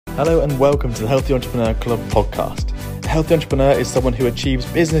Hello and welcome to the Healthy Entrepreneur Club podcast. A healthy entrepreneur is someone who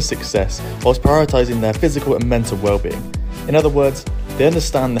achieves business success whilst prioritising their physical and mental well-being. In other words, they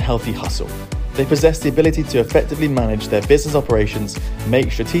understand the healthy hustle. They possess the ability to effectively manage their business operations,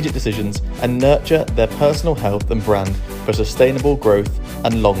 make strategic decisions, and nurture their personal health and brand for sustainable growth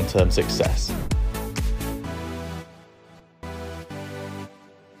and long-term success.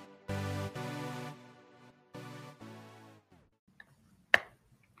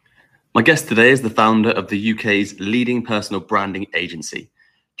 My guest today is the founder of the UK's leading personal branding agency.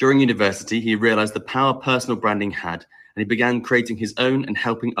 During university, he realised the power personal branding had, and he began creating his own and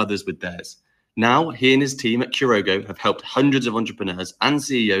helping others with theirs. Now, he and his team at Curogo have helped hundreds of entrepreneurs and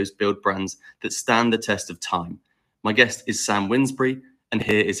CEOs build brands that stand the test of time. My guest is Sam Winsbury, and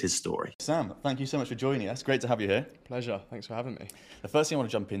here is his story. Sam, thank you so much for joining us. Great to have you here. Pleasure. Thanks for having me. The first thing I want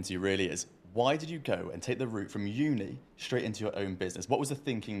to jump into really is, why did you go and take the route from uni straight into your own business? What was the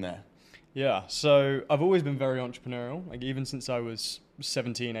thinking there? Yeah, so I've always been very entrepreneurial, like even since I was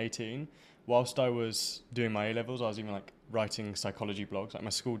 17, 18. Whilst I was doing my A-levels, I was even like writing psychology blogs. Like my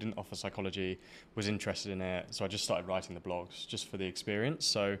school didn't offer psychology, was interested in it, so I just started writing the blogs just for the experience.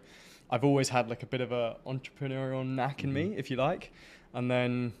 So I've always had like a bit of a entrepreneurial knack in me, if you like. And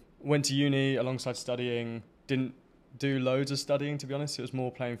then went to uni alongside studying, didn't do loads of studying, to be honest. It was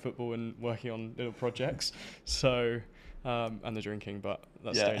more playing football and working on little projects. So... and the drinking, but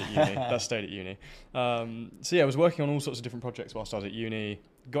that stayed at uni. So yeah, I was working on all sorts of different projects whilst I was at uni.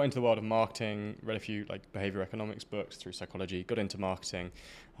 Got into the world of marketing, read a few like behavioral economics books through psychology, got into marketing,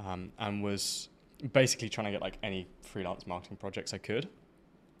 and was basically trying to get like any freelance marketing projects I could.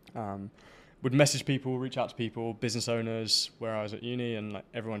 Would message people, reach out to people, business owners where I was at uni, and like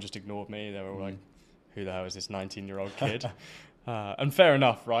everyone just ignored me. They were all like, who the hell is this 19-year-old kid? And fair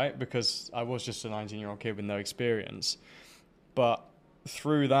enough, right? Because I was just a 19-year-old kid with no experience. But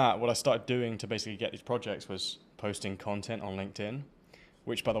through that, what I started doing to basically get these projects was posting content on LinkedIn,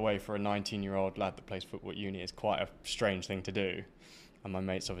 which, by the way, for a 19-year-old lad that plays football at uni is quite a strange thing to do. And my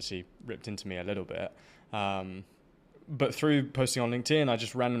mates obviously ripped into me a little bit. But through posting on LinkedIn, I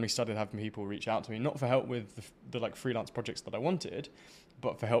just randomly started having people reach out to me, not for help with the like freelance projects that I wanted,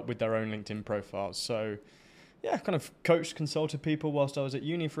 but for help with their own LinkedIn profiles. So yeah, kind of coached, consulted people whilst I was at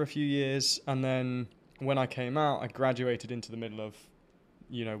uni for a few years. And then when I came out, I graduated into the middle of,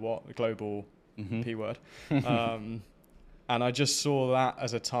 you know what, the global P word. And I just saw that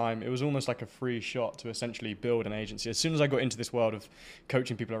as a time, it was almost like a free shot to essentially build an agency. As soon as I got into this world of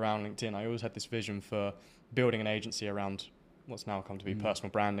coaching people around LinkedIn, I always had this vision for building an agency around what's now come to be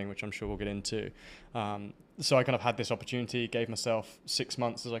personal branding, which I'm sure we'll get into. So I kind of had this opportunity, gave myself 6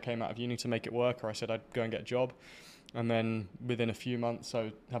 months as I came out of uni to make it work, or I said I'd go and get a job. And then within a few months,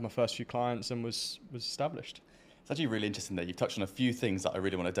 I had my first few clients and was established. It's actually really interesting that you've touched on a few things that I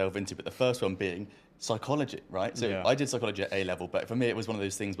really want to delve into, but the first one being psychology, right? So yeah. I did psychology at A-level, but for me it was one of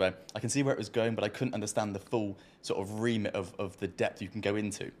those things where I can see where it was going, but I couldn't understand the full sort of remit of the depth you can go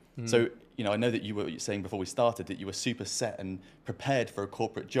into. So, you know, I know that you were saying before we started that you were super set and prepared for a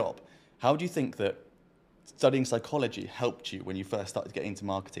corporate job. How do you think that studying psychology helped you when you first started getting into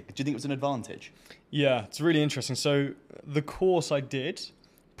marketing? Do you think it was an advantage? Yeah, it's really interesting. So the course I did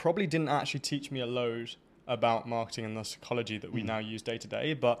probably didn't actually teach me a load about marketing and the psychology that we now use day to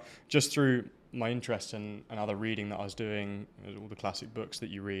day, but just through my interest and other reading that I was doing, all the classic books that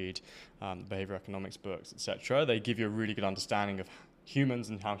you read, behavioral economics books, etc., they give you a really good understanding of humans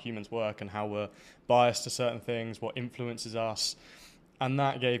and how humans work and how we're biased to certain things, what influences us. And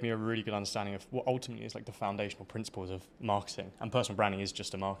that gave me a really good understanding of what ultimately is like the foundational principles of marketing. And personal branding is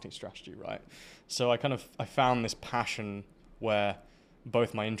just a marketing strategy, right? So I found this passion where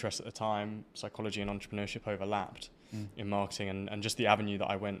both my interests at the time, psychology and entrepreneurship, overlapped in marketing, and just the avenue that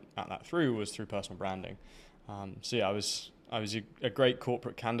I went at that through was through personal branding. So yeah, I was a great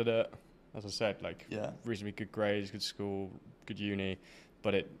corporate candidate, as I said, reasonably good grades, good school, good uni,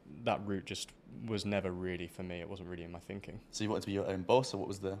 but that route just was never really for me. It wasn't really in my thinking. So you wanted to be your own boss, or what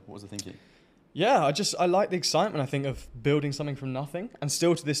was the thinking? Yeah, I like the excitement, I think, of building something from nothing. And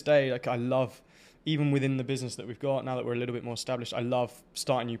still to this day, like I love, even within the business that we've got, now that we're a little bit more established, I love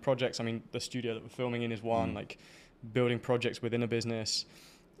starting new projects. I mean, the studio that we're filming in is one, like building projects within a business.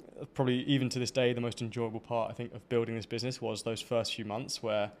 Probably even to this day, the most enjoyable part, I think, of building this business was those first few months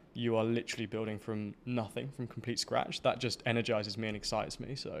where you are literally building from nothing, from complete scratch. That just energizes me and excites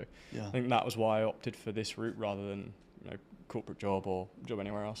me. So yeah. I think that was why I opted for this route rather than, corporate job or job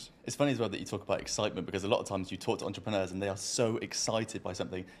anywhere else. It's funny as well that you talk about excitement, because a lot of times you talk to entrepreneurs and they are so excited by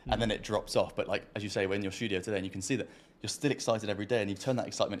something and then it drops off. But like, as you say, we're in your studio today and you can see that you're still excited every day, and you've turned that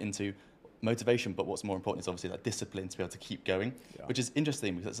excitement into motivation, but what's more important is obviously that discipline to be able to keep going, which is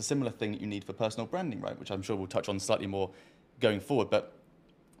interesting because it's a similar thing that you need for personal branding, right? Which I'm sure we'll touch on slightly more going forward. But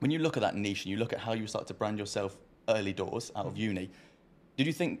when you look at that niche and you look at how you start to brand yourself early doors out of uni, did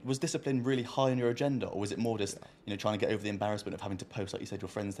you think, was discipline really high on your agenda, or was it more just, trying to get over the embarrassment of having to post, like you said, your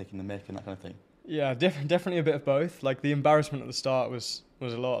friends taking the mick and that kind of thing? Yeah, definitely a bit of both. Like the embarrassment at the start was a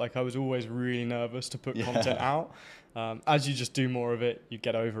lot. Like I was always really nervous to put content out. As you just do more of it, you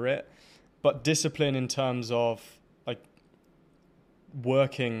get over it. But discipline in terms of like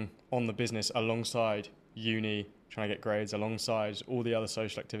working on the business alongside uni, trying to get grades, alongside all the other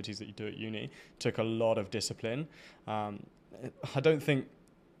social activities that you do at uni, took a lot of discipline. I don't think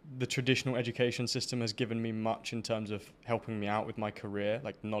the traditional education system has given me much in terms of helping me out with my career,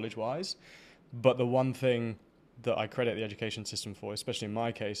 like knowledge-wise. But the one thing that I credit the education system for, especially in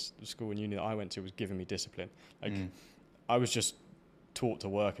my case, the school and uni that I went to, was giving me discipline. Like I was just taught to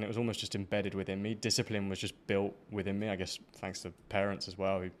work, and it was almost just embedded within me. Discipline was just built within me, I guess, thanks to parents as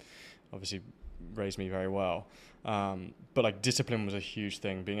well, who obviously raised me very well. But like discipline was a huge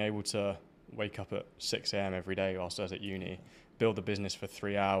thing. Being able to wake up at 6 a.m. every day whilst I was at uni, build the business for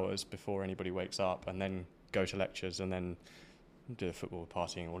 3 hours before anybody wakes up, and then go to lectures, and then do the football,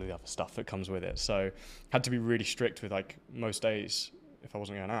 partying, all of the other stuff that comes with it. So had to be really strict with, like, most days, if I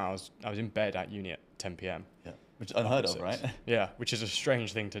wasn't going out, I was in bed at uni at 10 p.m. Yeah, which is unheard of, right? Yeah, which is a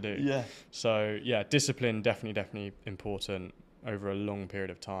strange thing to do. Yeah. So yeah, discipline definitely important over a long period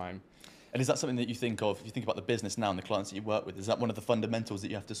of time. And is that something that you think of, if you think about the business now and the clients that you work with, is that one of the fundamentals that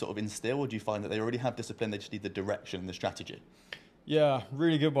you have to sort of instill, or do you find that they already have discipline, they just need the direction and the strategy? Yeah,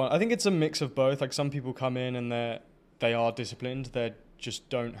 really good one. I think it's a mix of both. Like some people come in and they are disciplined, they just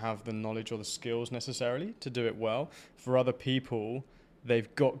don't have the knowledge or the skills necessarily to do it well. For other people,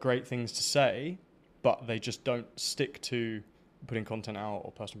 they've got great things to say, but they just don't stick to putting content out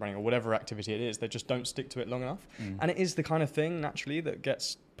or personal branding or whatever activity it is. They just don't stick to it long enough. And it is the kind of thing naturally that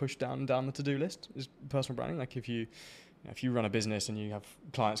gets pushed down the to-do list, is personal branding. Like if you run a business and you have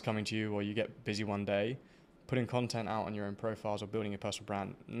clients coming to you, or you get busy one day, putting content out on your own profiles or building a personal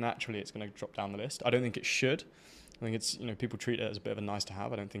brand, naturally it's going to drop down the list. I don't think it should. I think it's, people treat it as a bit of a nice to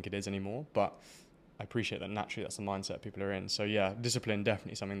have. I don't think it is anymore, but I appreciate that naturally that's the mindset people are in. So yeah, discipline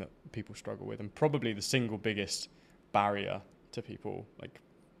definitely something that people struggle with, and probably the single biggest barrier to people like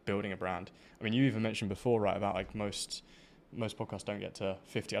building a brand. I mean, you even mentioned before, right, about like most podcasts don't get to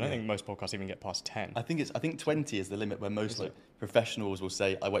 50. I don't think most podcasts even get past 10. I think 20 is the limit, where most professionals will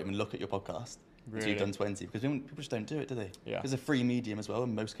say, I won't even look at your podcast until you've done 20, because people just don't do it, do they? Yeah. It's a free medium as well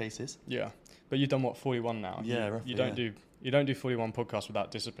in most cases. Yeah. But you've done what, 41 now? Yeah, roughly, you don't do 41 podcasts without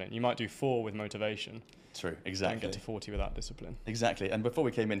discipline. You might do 4 with motivation. True, exactly. Don't get to 40 without discipline. Exactly. And before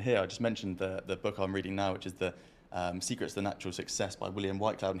we came in here, I just mentioned the book I'm reading now, which is the Secrets to Natural Success by William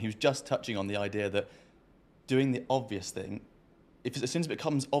Whitecloud, and he was just touching on the idea that doing the obvious thing, as soon as it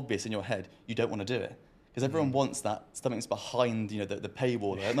becomes obvious in your head, you don't want to do it. Because everyone wants that, something's behind, the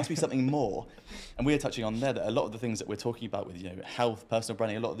paywall. There must be something more. And we are touching on there that a lot of the things that we're talking about with, health, personal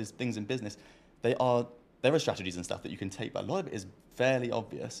branding, a lot of these things in business, there are strategies and stuff that you can take, but a lot of it is fairly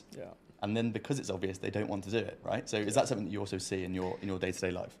obvious. Yeah. And then because it's obvious, they don't want to do it, right? So is that something that you also see in your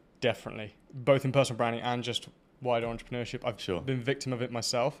day-to-day life? Definitely. Both in personal branding and just wider entrepreneurship. I've been victim of it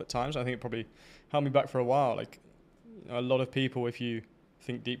myself at times. I think it probably held me back for a while. Like, a lot of people, if you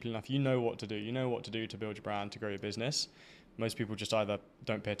think deeply enough, you know what to do. You know what to do to build your brand, to grow your business. Most people just either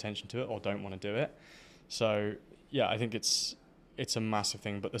don't pay attention to it or don't want to do it. So yeah, I think it's a massive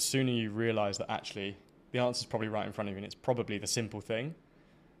thing. But the sooner you realize that actually the answer is probably right in front of you and it's probably the simple thing,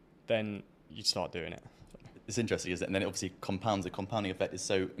 then you start doing it. It's interesting, isn't it? And then it obviously compounds. The compounding effect is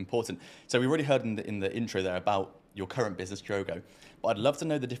so important. So we already heard in the intro there about your current business, Drogo. But I'd love to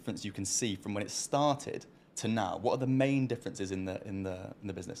know the difference you can see from when it started to now. What are the main differences in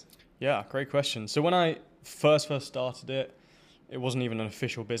the business? Yeah, great question. So when I first started it, it wasn't even an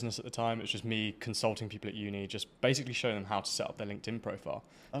official business at the time. It was just me consulting people at uni, just basically showing them how to set up their LinkedIn profile.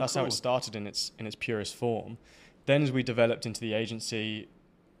 That's cool. How it started in its purest form. Then as we developed into the agency,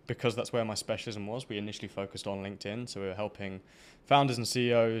 because that's where my specialism was, we initially focused on LinkedIn. So we were helping founders and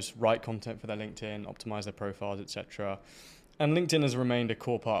CEOs write content for their LinkedIn, optimize their profiles, etc. And LinkedIn has remained a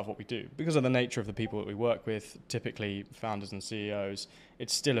core part of what we do. Because of the nature of the people that we work with, typically founders and CEOs,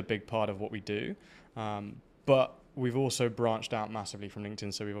 it's still a big part of what we do. But we've also branched out massively from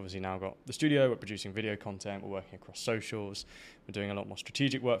LinkedIn. So we've obviously now got the studio, we're producing video content, we're working across socials, we're doing a lot more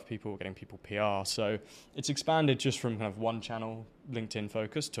strategic work for people, we're getting people PR. So it's expanded just from kind of one channel, LinkedIn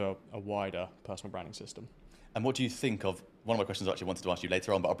focus, to a wider personal branding system. And what do you think of, one of my questions I actually wanted to ask you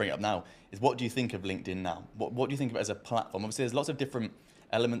later on, but I'll bring it up now, is what do you think of LinkedIn now? What do you think of it as a platform? Obviously, there's lots of different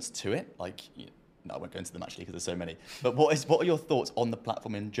elements to it? Like, no, I won't go into them actually because there's so many. But what are your thoughts on the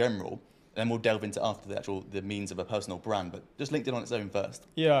platform in general? And then we'll delve into after the means of a personal brand, but just LinkedIn on its own first.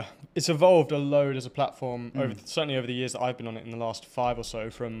 Yeah, it's evolved a load as a platform, certainly over the years that I've been on it in the last 5 or so,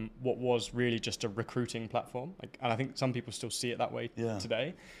 from what was really just a recruiting platform. And I think some people still see it that way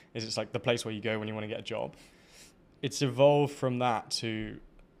today, is it's like the place where you go when you want to get a job. It's evolved from that to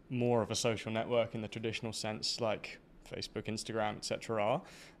more of a social network in the traditional sense, like Facebook, Instagram, etc.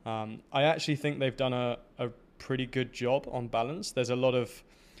 I actually think they've done a pretty good job on balance. There's a lot of,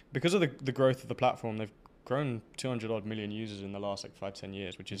 because of the growth of the platform, they've grown 200 odd million users in the last 5-10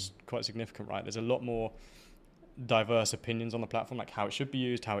 years, which is quite significant, right? There's a lot more diverse opinions on the platform, like how it should be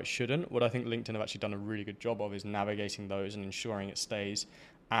used, how it shouldn't. What I think LinkedIn have actually done a really good job of is navigating those and ensuring it stays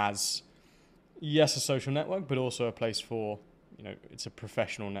as, yes, a social network, but also a place for, it's a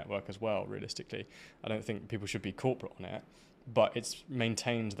professional network as well, realistically. I don't think people should be corporate on it, but it's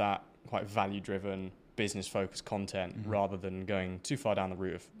maintained that quite value-driven, business-focused content rather than going too far down the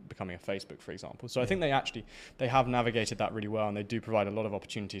route of becoming a Facebook, for example. So I think they have navigated that really well, and they do provide a lot of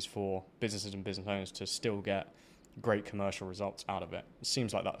opportunities for businesses and business owners to still get great commercial results out of it. It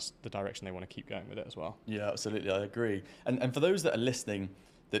seems like that's the direction they want to keep going with it as well. Yeah, absolutely. I agree. And for those that are listening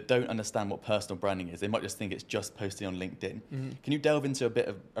that don't understand what personal branding is, they might just think it's just posting on LinkedIn. Can you delve into a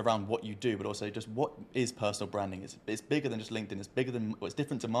bit around what you do, but also just what is personal branding? It's bigger than just LinkedIn. It's bigger than, it's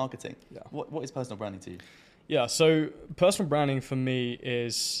different to marketing. Yeah. What is personal branding to you? Yeah, so personal branding for me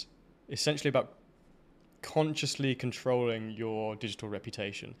is essentially about consciously controlling your digital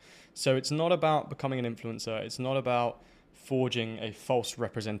reputation. So it's not about becoming an influencer. It's not about forging a false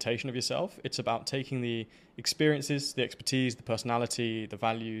representation of yourself. It's about taking the experiences, the expertise, the personality, the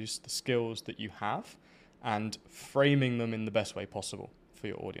values, the skills that you have and framing them in the best way possible for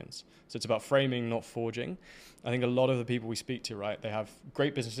your audience. So it's about framing, not forging. I think a lot of the people we speak to, right, they have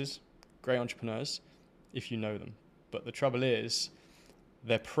great businesses, great entrepreneurs, if you know them. But the trouble is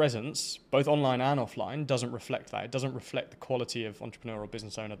their presence, both online and offline, doesn't reflect that. It doesn't reflect the quality of entrepreneur or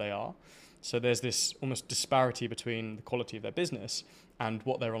business owner they are. So there's this almost disparity between the quality of their business and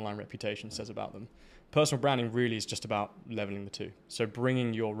what their online reputation says about them. Personal branding really is just about leveling the two. So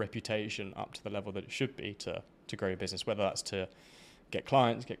bringing your reputation up to the level that it should be to grow your business, whether that's to get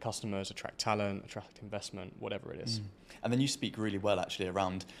clients, get customers, attract talent, attract investment, whatever it is. And then you speak really well actually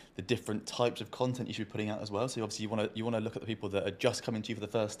around the different types of content you should be putting out as well. So obviously you want to look at the people that are just coming to you for the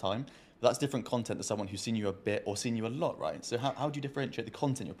first time. But that's different content to someone who's seen you a bit or seen you a lot, right? So how do you differentiate the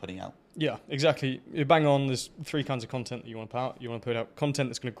content you're putting out? Yeah, exactly. You're bang on. There's 3 kinds of content that you want to put out. You want to put out content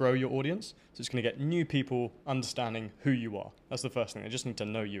that's going to grow your audience. So it's going to get new people understanding who you are. That's the first thing. They just need to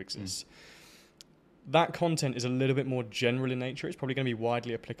know you exist. That content is a little bit more general in nature. It's probably going to be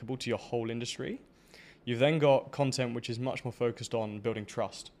widely applicable to your whole industry. You've then got content which is much more focused on building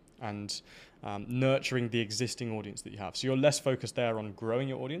trust and nurturing the existing audience that you have. So you're less focused there on growing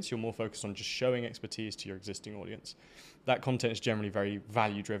your audience. You're more focused on just showing expertise to your existing audience. That content is generally very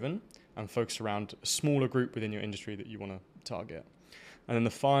value driven and focused around a smaller group within your industry that you want to target. And then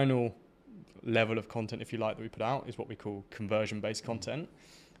the final level of content, if you like, that we put out is what we call conversion-based content.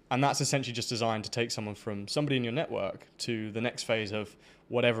 And that's essentially just designed to take someone from somebody in your network to the next phase of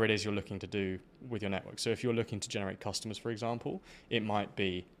whatever it is you're looking to do with your network. So if you're looking to generate customers, for example, it might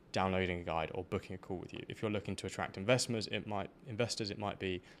be downloading a guide or booking a call with you. If you're looking to attract investors, it might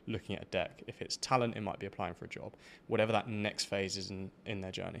be looking at a deck. If it's talent, it might be applying for a job. Whatever that next phase is in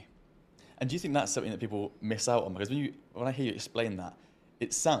their journey. And do you think that's something that people miss out on? Because when I hear you explain that,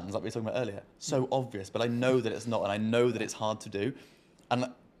 it sounds like we were talking about earlier, so obvious, but I know that it's not, and I know that it's hard to do. And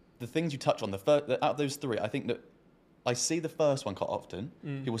the things you touch on, out of those 3, I think that I see the first one quite often.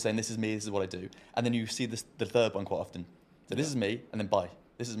 People saying, this is me, this is what I do. And then you see the third one quite often. So this is me, and then buy.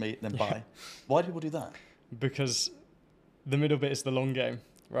 This is me, and then buy. Why do people do that? Because the middle bit is the long game,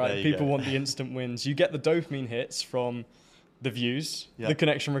 right? People want the instant wins. You get the dopamine hits from the views, the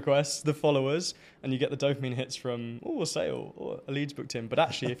connection requests, the followers, and you get the dopamine hits from, a sale or a leads booked in. But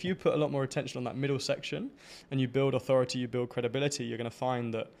actually, if you put a lot more attention on that middle section and you build authority, you build credibility, you're going to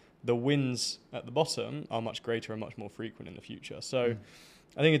find that the wins at the bottom are much greater and much more frequent in the future. So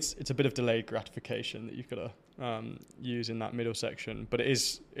I think it's a bit of delayed gratification that you've got to use in that middle section. But it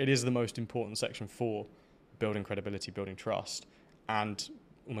is the most important section for building credibility, building trust, and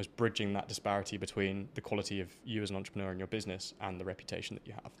almost bridging that disparity between the quality of you as an entrepreneur in your business and the reputation that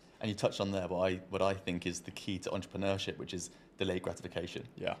you have. And you touched on there what I think is the key to entrepreneurship, which is delayed gratification.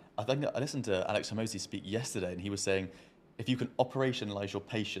 Yeah. I think I listened to Alex Hormozi speak yesterday, and he was saying, if you can operationalize your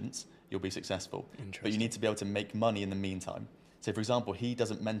patience, you'll be successful. But you need to be able to make money in the meantime. So, for example, he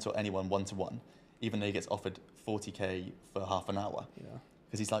doesn't mentor anyone one-to-one, even though he gets offered 40K for half an hour. Yeah.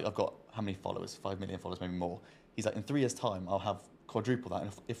 because he's like, I've got how many followers? 5 million followers, maybe more. He's like, in 3 years' time, I'll have quadruple that,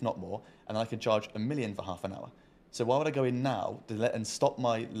 if not more, and then I could charge $1 million for half an hour. So why would I go in now and stop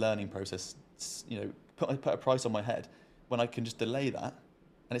my learning process, put a price on my head when I can just delay that?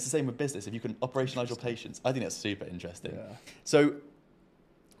 And it's the same with business. If you can operationalize your patience, I think that's super interesting. Yeah. So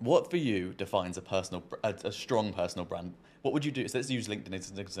what for you defines a strong personal brand? What would you do? So let's use LinkedIn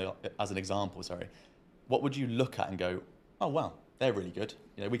as an example, sorry. What would you look at and go, oh, wow, they're really good.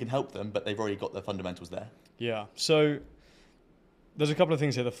 We can help them, but they've already got the fundamentals there. Yeah. So there's a couple of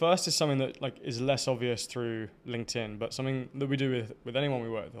things here. The first is something that is less obvious through LinkedIn, but something that we do with anyone we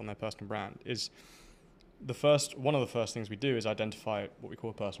work with on their personal brand is one of the first things we do is identify what we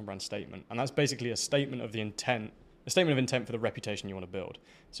call a personal brand statement. And that's basically a statement of intent for the reputation you want to build.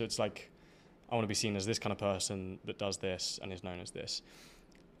 So it's like, I want to be seen as this kind of person that does this and is known as this.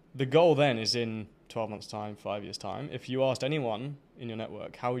 The goal then is in 12 months' time, 5 years' time, if you asked anyone in your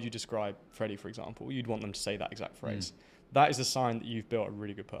network, how would you describe Freddie, for example, you'd want them to say that exact phrase. That is a sign that you've built a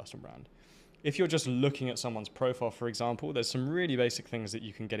really good personal brand. If you're just looking at someone's profile, for example, there's some really basic things that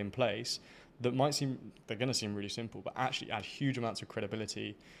you can get in place that they're going to seem really simple, but actually add huge amounts of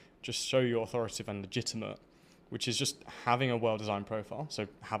credibility, just show you're authoritative and legitimate, which is just having a well-designed profile. So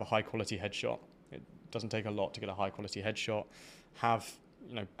have a high-quality headshot. It doesn't take a lot to get a high-quality headshot. Have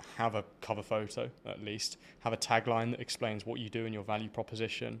a cover photo, at least. Have a tagline that explains what you do and your value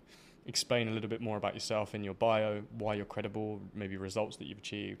proposition. Explain a little bit more about yourself in your bio, why you're credible, maybe results that you've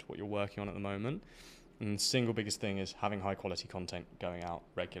achieved, what you're working on at the moment. And the single biggest thing is having high-quality content going out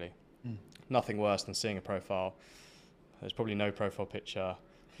regularly. Nothing worse than seeing a profile. There's probably no profile picture.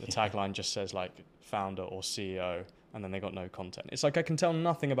 The tagline just says founder or CEO, and then they got no content. It's like I can tell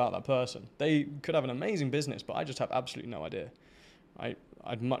nothing about that person. They could have an amazing business, but I just have absolutely no idea.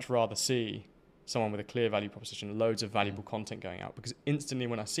 I'd much rather see someone with a clear value proposition, loads of valuable content going out, because instantly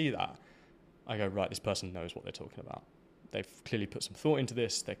when I see that, I go, right, this person knows what they're talking about. They've clearly put some thought into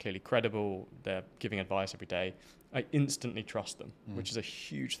this. They're clearly credible. They're giving advice every day. I instantly trust them, which is a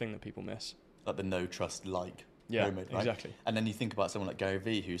huge thing that people miss. Like the no trust pyramid, right? Exactly. And then you think about someone like Gary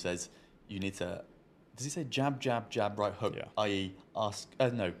Vee who says you need to, does he say jab, jab, jab, right hook, i.e. ask,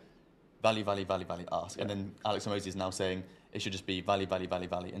 value, ask. Yeah. And then Alex Hormozi is now saying it should just be value,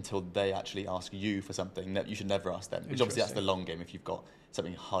 until they actually ask you for something that you should never ask them, which obviously that's the long game if you've got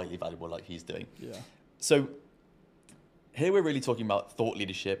something highly valuable like he's doing. Yeah. So here we're really talking about thought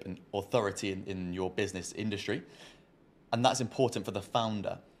leadership and authority in your business industry, and that's important for the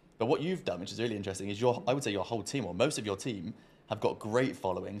founder. But what you've done, which is really interesting, is I would say your whole team, or most of your team, have got great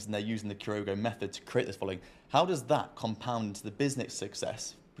followings, and they're using the Kurogo method to create this following. How does that compound into the business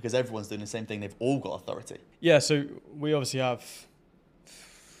success? Because everyone's doing the same thing, they've all got authority. Yeah, so we obviously have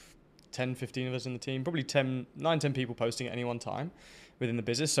 10, 15 of us in the team, probably 9, 10 people posting at any one time within the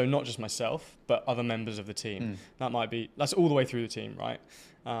business. So not just myself, but other members of the team. That's all the way through the team, right?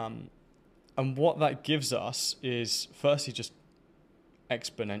 And what that gives us is firstly just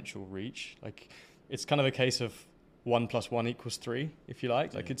exponential reach. It's kind of a case of 1 + 1 = 3, if you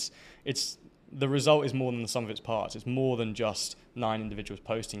like. It's the result is more than the sum of its parts. It's more than just 9 individuals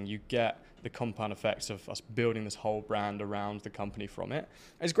posting. You get the compound effects of us building this whole brand around the company from it.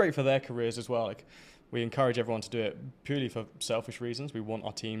 It's great for their careers as well. We encourage everyone to do it purely for selfish reasons. We want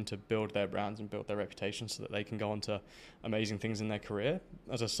our team to build their brands and build their reputation so that they can go on to amazing things in their career.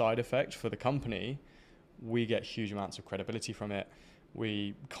 As a side effect for the company, we get huge amounts of credibility from it.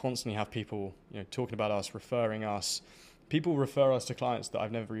 We constantly have people, talking about us, referring us. People refer us to clients that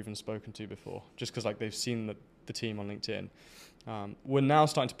I've never even spoken to before, just because they've seen the team on LinkedIn. We're now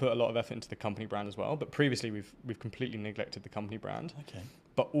starting to put a lot of effort into the company brand as well, but previously we've completely neglected the company brand. Okay.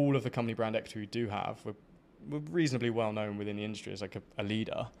 But all of the company brand equity we do have, we're reasonably well known within the industry as a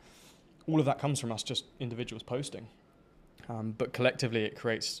leader. All of that comes from us just individuals posting. But collectively it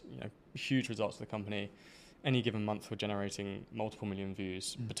creates huge results for the company. Any given month we're generating multiple million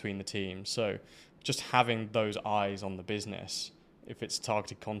views between the team. So just having those eyes on the business, if it's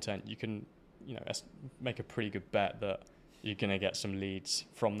targeted content, you can make a pretty good bet that you're going to get some leads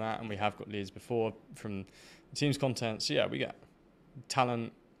from that. And we have got leads before from the team's content. So yeah, we get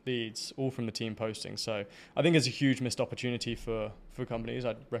talent, leads, all from the team posting. So I think it's a huge missed opportunity for companies.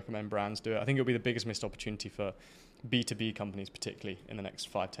 I'd recommend brands do it. I think it'll be the biggest missed opportunity for B2B companies, particularly in the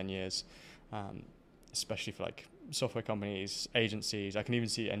next 5-10 years. Especially for software companies, agencies. I can even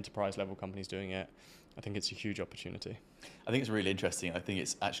see enterprise level companies doing it. I think it's a huge opportunity. I think it's really interesting. I think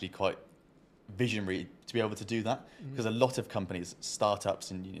it's actually quite visionary to be able to do that, because a lot of companies,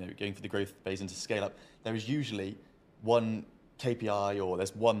 startups and going for the growth phase into scale up, there is usually 1 KPI or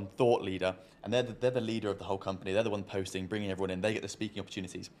there's one thought leader, and they're the leader of the whole company. They're the one posting, bringing everyone in. They get the speaking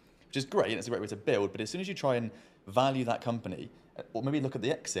opportunities, which is great, and it's a great way to build. But as soon as you try and value that company, or maybe look at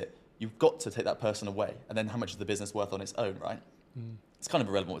the exit, you've got to take that person away. And then how much is the business worth on its own, right? It's kind of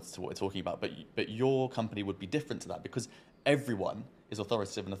irrelevant to what we're talking about, but your company would be different to that because everyone is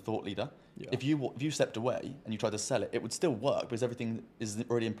authoritative and a thought leader. Yeah. If you stepped away and you tried to sell it, it would still work because everything is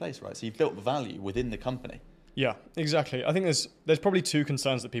already in place, right? So you've built value within the company. Yeah, exactly. I think there's probably two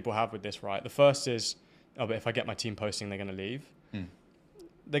concerns that people have with this, right? The first is, oh, but if I get my team posting, they're going to leave.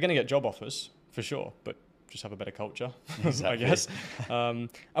 They're going to get job offers for sure, but just have a better culture, exactly. I guess.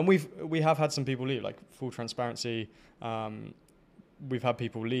 And we have had some people leave, like full transparency. We've had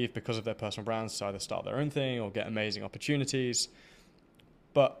people leave because of their personal brands to either start their own thing or get amazing opportunities.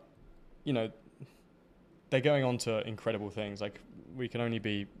 But, you know, they're going on to incredible things. Like, we can only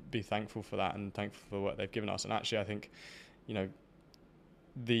be thankful for that and thankful for the work they've given us. And actually, I think, you know,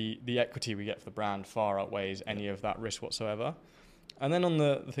 the equity we get for the brand far outweighs any of that risk whatsoever. And then on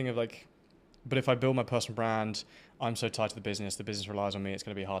the thing of like, but if I build my personal brand, I'm so tied to the business relies on me, it's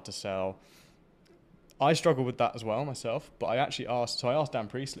going to be hard to sell. I struggle with that as well myself, but I asked Dan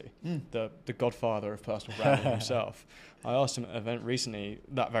Priestley, the godfather of personal branding himself. I asked him at an event recently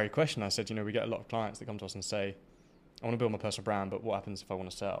that very question. I said, you know, we get a lot of clients that come to us and say, I want to build my personal brand, but what happens if I want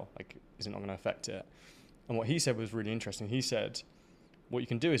to sell? Like, is it not going to affect it? And what he said was really interesting. He said, what you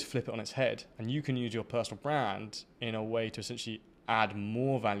can do is flip it on its head, and you can use your personal brand in a way to essentially add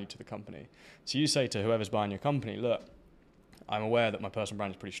more value to the company. So you say to whoever's buying your company, look, I'm aware that my personal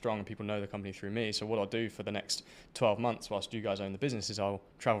brand is pretty strong and people know the company through me. So what I'll do for the next 12 months whilst you guys own the business is I'll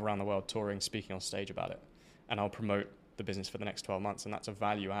travel around the world touring, speaking on stage about it. And I'll promote the business for the next 12 months. And that's a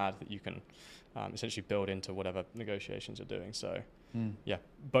value add that you can essentially build into whatever negotiations you're doing. So yeah,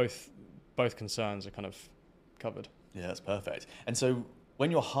 both concerns are kind of covered. Yeah, that's perfect. And so when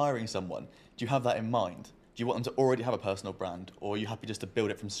you're hiring someone, do you have that in mind? Do you want them to already have a personal brand, or are you happy just to build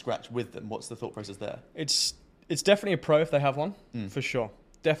it from scratch with them? What's the thought process there? It's definitely a pro if they have one, for sure.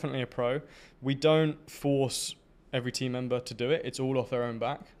 Definitely a pro. We don't force every team member to do it. It's all off their own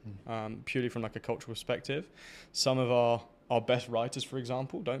back, purely from like a cultural perspective. Some of our best writers, for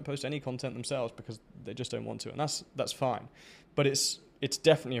example, don't post any content themselves because they just don't want to, and that's fine. But it's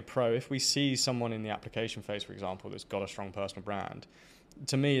definitely a pro. If we see someone in the application phase, for example, that's got a strong personal brand,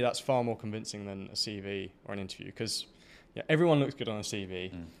 to me, that's far more convincing than a CV or an interview, because everyone looks good on a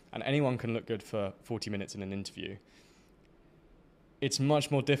CV and anyone can look good for 40 minutes in an interview. It's much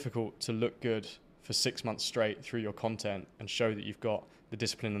more difficult to look good for 6 months straight through your content and show that you've got the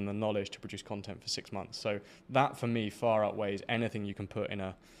discipline and the knowledge to produce content for 6 months. So that, for me, far outweighs anything you can put in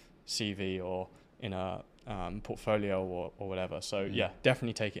a CV or in a portfolio or whatever. So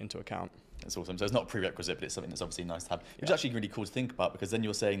definitely take it into account. That's awesome. So it's not a prerequisite, but it's something that's obviously nice to have. Which is actually really cool to think about, because then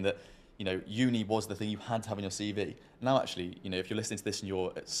you're saying that, you know, uni was the thing you had to have in your CV. Now, actually, you know, if you're listening to this and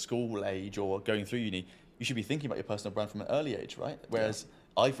you're at school age or going through uni, you should be thinking about your personal brand from an early age, right? Whereas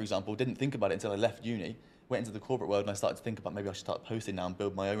I, for example, didn't think about it until I left uni, went into the corporate world, and I started to think about maybe I should start posting now and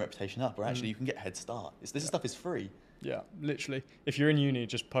build my own reputation up. Or actually, you can get a head start. This stuff is free. Yeah, literally. If you're in uni,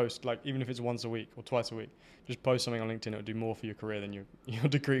 just post, like, even if it's once a week or twice a week, just post something on LinkedIn. It'll do more for your career than your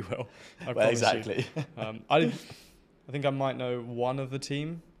degree will. Well, exactly. I think I might know one of the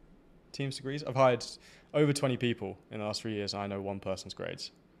team's degrees. I've hired over 20 people in the last 3 years, and I know one person's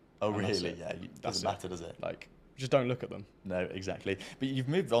grades. Oh, really? Yeah, it doesn't matter, does it? Like, just don't look at them. No, exactly. But you've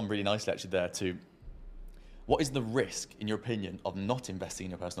moved on really nicely, actually, there to what is the risk, in your opinion, of not investing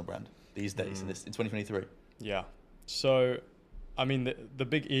in your personal brand these days in 2023? Yeah. So, I mean, the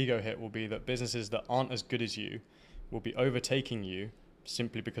big ego hit will be that businesses that aren't as good as you will be overtaking you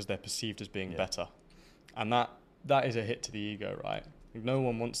simply because they're perceived as being better. And that is a hit to the ego, right? No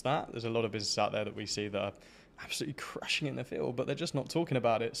one wants that. There's a lot of businesses out there that we see that are absolutely crushing it in the field, but they're just not talking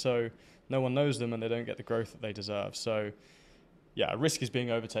about it. So no one knows them and they don't get the growth that they deserve. So yeah, a risk is being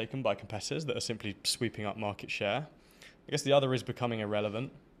overtaken by competitors that are simply sweeping up market share. I guess the other is becoming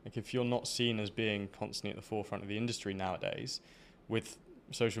irrelevant. Like, if you're not seen as being constantly at the forefront of the industry nowadays, with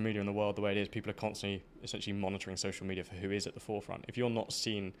social media in the world the way it is, people are constantly essentially monitoring social media for who is at the forefront. If you're not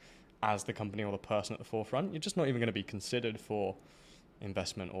seen as the company or the person at the forefront, you're just not even going to be considered for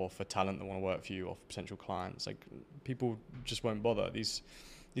investment or for talent that want to work for you or for potential clients. Like, people just won't bother. These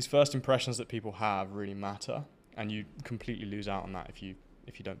first impressions that people have really matter, and you completely lose out on that if you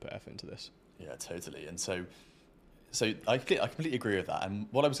don't put effort into this. Yeah, totally. And so I completely agree with that. And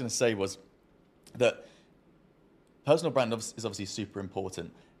what I was going to say was that personal brand is obviously super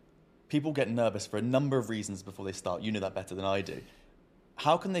important. People get nervous for a number of reasons before they start. You know that better than I do.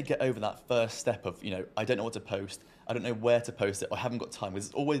 how can they get over that first step of, I don't know what to post, I don't know where to post it, or I haven't got time?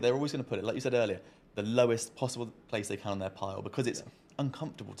 Because they're always going to put it, like you said earlier, the lowest possible place they can on their pile, because it's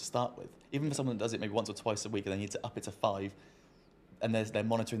uncomfortable to start with. Even for someone that does it maybe once or twice a week and they need to up it to 5, and they're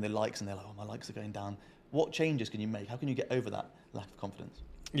monitoring their likes and they're like, oh, my likes are going down. What changes can you make? How can you get over that lack of confidence?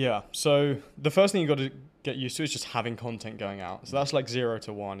 Yeah, so the first thing you've got to get used to is just having content going out. So that's like 0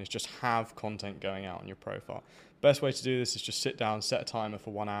 to 1, is just have content going out on your profile. Best way to do this is just sit down, set a timer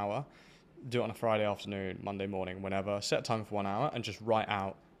for 1 hour, do it on a Friday afternoon, Monday morning, whenever, set a timer for 1 hour and just write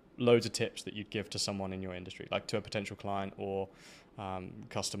out loads of tips that you'd give to someone in your industry, like to a potential client or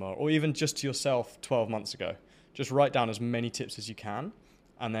customer, or even just to yourself 12 months ago. Just write down as many tips as you can.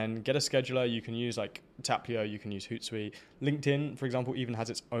 And then get a scheduler. You can use like Taplio, you can use Hootsuite. LinkedIn, for example, even has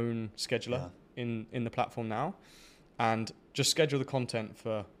its own scheduler in the platform now. And just schedule the content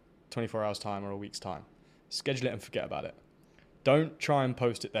for 24 hours time or a week's time. Schedule it and forget about it. Don't try and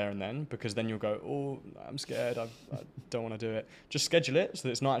post it there and then, because then you'll go, oh, I'm scared, I don't want to do it. Just schedule it so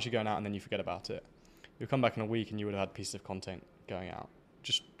that it's not actually going out and then you forget about it. You'll come back in a week and you would have had pieces of content going out.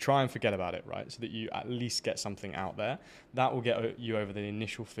 Just try and forget about it, right? So that you at least get something out there. That will get you over the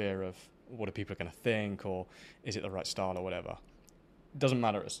initial fear of what are people going to think, or is it the right style or whatever. It doesn't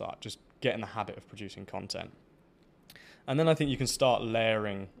matter at the start. Just get in the habit of producing content. And then I think you can start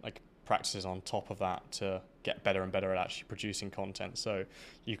layering like practices on top of that to get better and better at actually producing content. So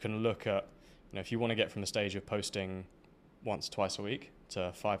you can look at, if you want to get from the stage of posting once, twice a week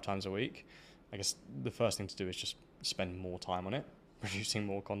to 5 times a week, I guess the first thing to do is just spend more time on it, producing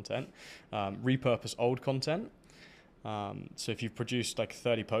more content, repurpose old content. So if you've produced like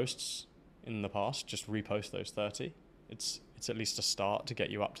 30 posts in the past, just repost those 30. It's at least a start to get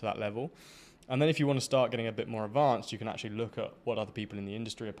you up to that level. And then if you want to start getting a bit more advanced, you can actually look at what other people in the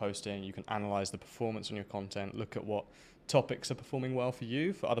industry are posting. You can analyze the performance on your content, look at what topics are performing well for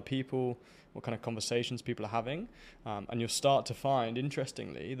you, for other people, what kind of conversations people are having. And you'll start to find,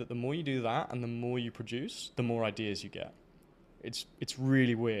 interestingly, that the more you do that and the more you produce, the more ideas you get. It's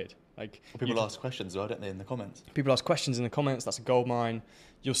really weird. Like, people ask questions, though, don't they, in the comments? People ask questions in the comments. That's a goldmine.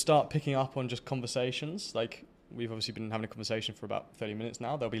 You'll start picking up on just conversations. Like, we've obviously been having a conversation for about 30 minutes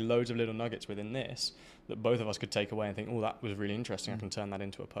now. There'll be loads of little nuggets within this that both of us could take away and think, oh, that was really interesting. I can turn that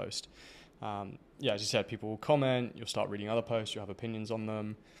into a post. As you said, people will comment. You'll start reading other posts. You'll have opinions on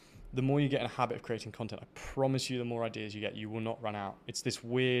them. The more you get in a habit of creating content, I promise you, the more ideas you get, you will not run out. It's this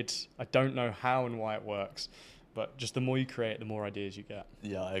weird, I don't know how and why it works, but just the more you create, the more ideas you get.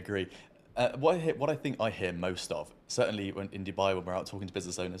 Yeah, I agree. What I think I hear most of, certainly in Dubai when we're out talking to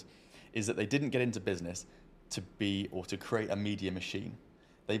business owners, is that they didn't get into business to be or to create a media machine.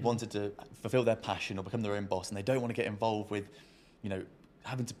 They wanted to fulfill their passion or become their own boss, and they don't want to get involved with,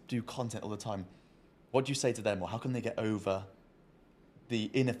 having to do content all the time. What do you say to them, or how can they get over the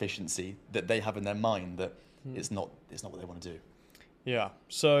inefficiency that they have in their mind that it's not what they want to do? Yeah.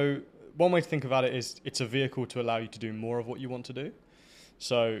 So one way to think about it is it's a vehicle to allow you to do more of what you want to do.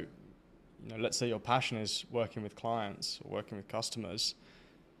 So, let's say your passion is working with clients or working with customers.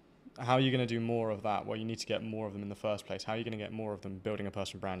 How are you going to do more of that? Well, you need to get more of them in the first place. How are you going to get more of them? Building a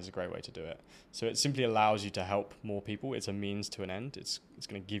personal brand is a great way to do it. So it simply allows you to help more people. It's a means to an end. It's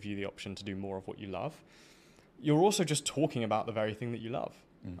going to give you the option to do more of what you love. You're also just talking about the very thing that you love,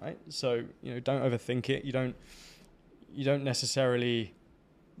 right? So, don't overthink it. You don't necessarily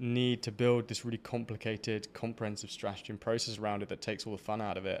need to build this really complicated, comprehensive strategy and process around it that takes all the fun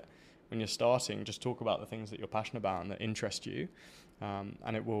out of it. When you're starting, just talk about the things that you're passionate about and that interest you.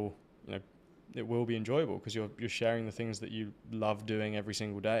 And it will be enjoyable because you're sharing the things that you love doing every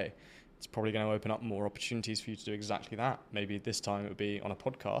single day. It's probably going to open up more opportunities for you to do exactly that. Maybe this time it would be on a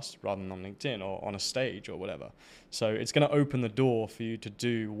podcast rather than on LinkedIn or on a stage or whatever. So it's going to open the door for you to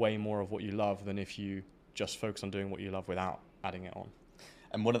do way more of what you love than if you just focus on doing what you love without adding it on.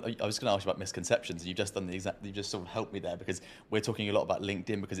 And I was going to ask you about misconceptions. You've just done you just sort of helped me there, because we're talking a lot about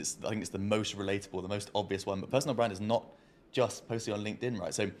LinkedIn because I think it's the most relatable, the most obvious one. But personal brand is not just posting on LinkedIn,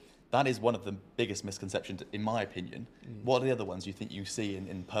 right? So that is one of the biggest misconceptions, in my opinion. What are the other ones you think you see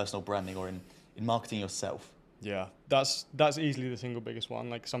in personal branding or in marketing yourself? Yeah, that's easily the single biggest one.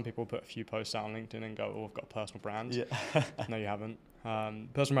 Like, some people put a few posts out on LinkedIn and go, oh, I've got a personal brand. Yeah. No, you haven't.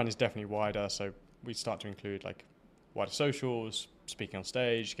 Personal brand is definitely wider. So we start to include like wider socials, speaking on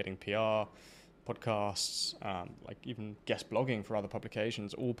stage, getting PR, podcasts, like even guest blogging for other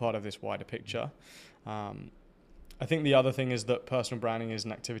publications, all part of this wider picture. I think the other thing is that personal branding is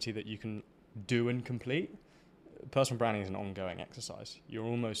an activity that you can do and complete. Personal branding is an ongoing exercise. You're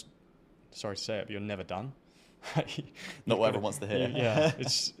almost, sorry to say it, but you're never done. Not what everyone wants to hear. Yeah,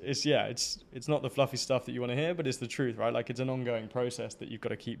 it's not the fluffy stuff that you want to hear, but it's the truth, right? Like, it's an ongoing process that you've got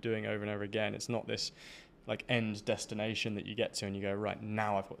to keep doing over and over again. It's not this like end destination that you get to and you go, right,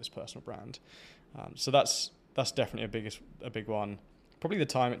 now I've got this personal brand. So that's definitely a big one. Probably the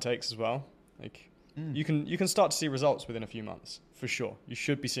time it takes as well. Like, you can start to see results within a few months, for sure. You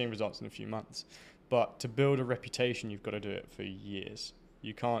should be seeing results in a few months. But to build a reputation, you've got to do it for years.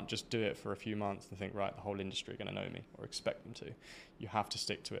 You can't just do it for a few months and think, right, the whole industry are going to know me or expect them to. You have to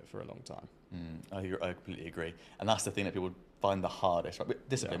stick to it for a long time. I completely agree. And that's the thing that people find the hardest. Right?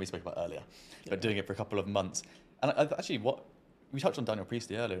 Discipline, we spoke about earlier, but doing it for a couple of months. And actually, what we touched on Daniel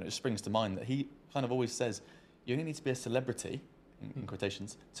Priestley earlier, and it just springs to mind that he kind of always says, you only need to be a celebrity, in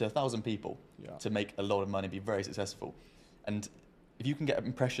quotations, to 1,000 people to make a lot of money, be very successful. And if you can get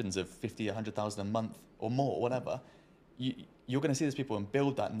impressions of 50, 100,000 a month or more, or whatever, you're going to see those people and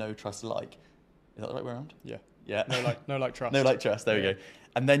build that know, trust, like. Is that the right way around? Yeah. Yeah. No like, trust. No like, trust. There we go.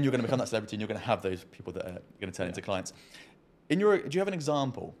 And then you're going to become that celebrity, and you're going to have those people that are going to turn into clients. Do you have an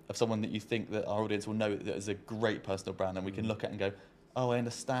example of someone that you think that our audience will know that is a great personal brand, and we can look at and go, oh, I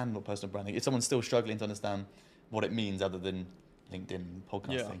understand what personal branding is? If someone's still struggling to understand what it means other than LinkedIn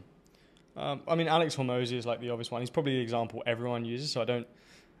podcasting. I mean, Alex Hormozy is like the obvious one. He's probably the example everyone uses, so I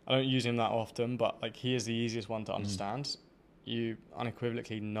don't use him that often, but like, he is the easiest one to understand. You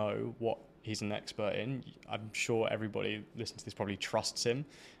unequivocally know what he's an expert in. I'm sure everybody listening to this probably trusts him,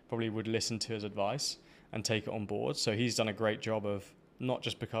 probably would listen to his advice and take it on board. So he's done a great job of not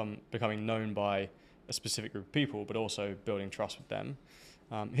just becoming known by a specific group of people, but also building trust with them.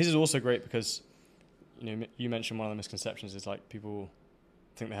 His is also great because, you mentioned one of the misconceptions is like people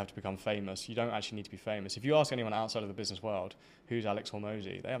think they have to become famous. You don't actually need to be famous. If you ask anyone outside of the business world, who's Alex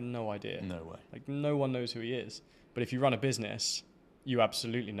Hormozy, they have no idea. No way. Like, no one knows who he is. But if you run a business, you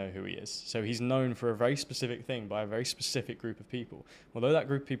absolutely know who he is. So he's known for a very specific thing by a very specific group of people. Although that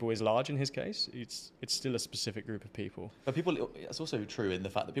group of people is large in his case, it's still a specific group of people. But it's also true in the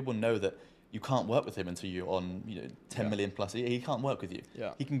fact that people know that you can't work with him until you're on 10 million plus. He can't work with you.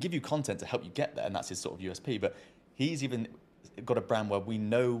 Yeah. He can give you content to help you get there, and that's his sort of USP. But he's even got a brand where we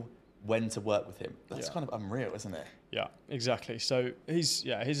know when to work with him. That's kind of unreal, isn't it? Yeah, exactly. So his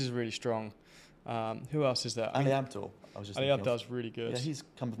is really strong. Who else is there? Ali Abdaal. Ali Abdaal's really good. Yeah, he's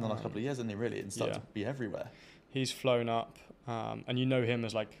come from the last couple of years, hasn't he, really, and started to be everywhere. He's flown up, and you know him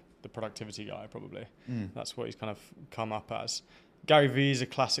as like the productivity guy, probably. That's what he's kind of come up as. Gary Vee is a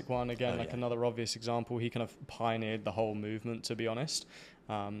classic one, again, another obvious example. He kind of pioneered the whole movement, to be honest.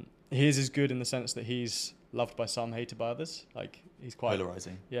 His is good in the sense that he's loved by some, hated by others. Like, he's quite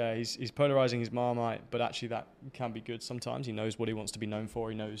polarizing. Yeah, he's polarizing, he's Marmite, but actually that can be good sometimes. He knows what he wants to be known for.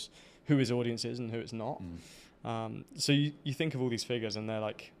 He knows who his audience is and who it's not. So you think of all these figures, and they're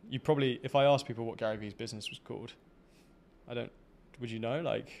like, you probably, if I ask people what Gary Vee's business was called, would you know?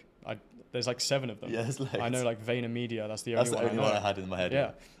 Like, there's like 7 of them. Yeah, there's loads. I know, like VaynerMedia, that's the only one I had in my head.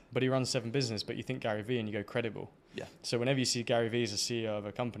 Yeah. But he runs 7 businesses, but you think Gary Vee and you go credible. Yeah. So whenever you see Gary Vee as a CEO of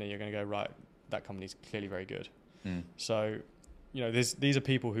a company, you're going to go, right, that company's clearly very good. So, these are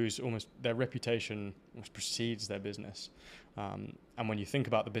people whose their reputation almost precedes their business. And when you think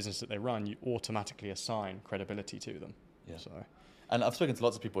about the business that they run, you automatically assign credibility to them. Yeah. So, and I've spoken to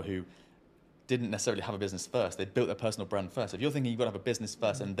lots of people who didn't necessarily have a business first. They built their personal brand first. If you're thinking you've got to have a business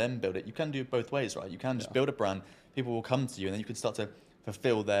first and then build it, you can do it both ways, right? You can just build a brand, people will come to you, and then you can start to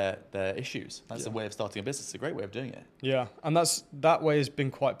fulfill their issues. That's a way of starting a business. It's a great way of doing it. Yeah, and that way has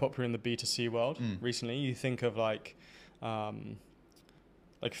been quite popular in the B2C world recently. You think of like Feastables,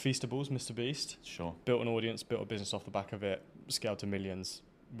 Mr. Beast. Sure. Built an audience, built a business off the back of it, scaled to millions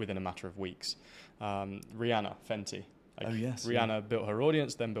within a matter of weeks. Rihanna, Fenty. Rihanna built her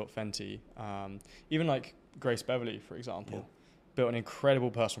audience, then built Fenty. Even like Grace Beverley, for example, built an incredible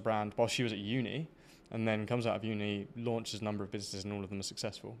personal brand while she was at uni, and then comes out of uni, launches a number of businesses, and all of them are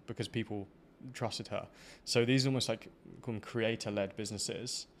successful because people trusted her. So these almost like creator-led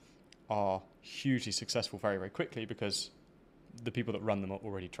businesses are hugely successful very, very quickly because the people that run them are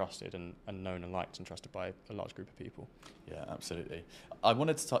already trusted and known and liked and trusted by a large group of people. Yeah, absolutely. I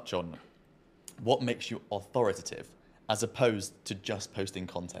wanted to touch on what makes you authoritative as opposed to just posting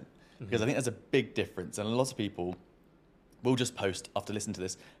content. Because I think there's a big difference, and a lot of people will just post after listening to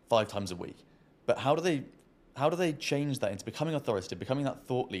this 5 times a week. But how do they change that into becoming authoritative, becoming that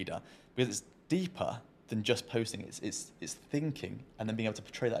thought leader? Because it's deeper than just posting. It's thinking and then being able to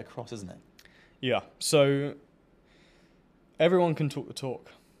portray that across, isn't it? Yeah. So everyone can talk the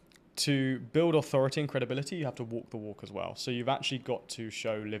talk. To build authority and credibility, you have to walk the walk as well. So you've actually got to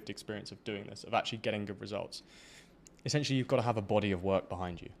show lived experience of doing this, of actually getting good results. Essentially, you've got to have a body of work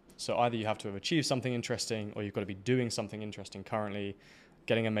behind you. So either you have to have achieved something interesting, or you've got to be doing something interesting currently,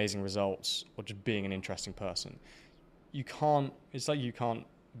 getting amazing results, or just being an interesting person. It's like you can't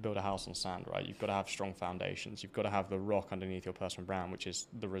build a house on sand, right? You've got to have strong foundations. You've got to have the rock underneath your personal brand, which is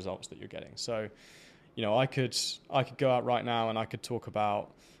the results that you're getting. So, I could go out right now and I could talk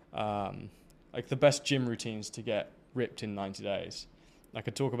about like the best gym routines to get ripped in 90 days. I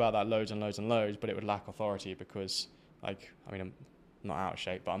could talk about that loads and loads and loads, but it would lack authority because I'm not out of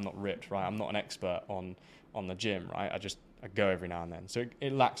shape, but I'm not ripped, right? I'm not an expert on the gym, right? I go every now and then. So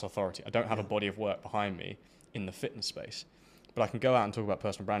it lacks authority. I don't have a body of work behind me in the fitness space, but I can go out and talk about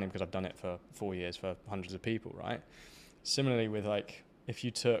personal branding because I've done it for 4 years for hundreds of people, right? Similarly with if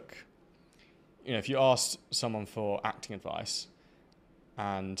you asked someone for acting advice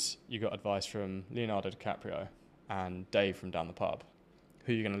and you got advice from Leonardo DiCaprio and Dave from down the pub,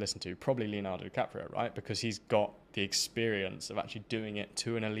 who are you going to listen to? Probably Leonardo DiCaprio, right? Because he's got the experience of actually doing it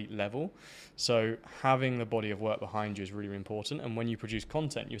to an elite level. So having the body of work behind you is really, really important. And when you produce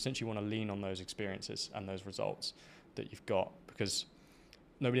content, you essentially want to lean on those experiences and those results that you've got, because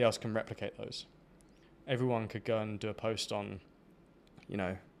nobody else can replicate those. Everyone could go and do a post on,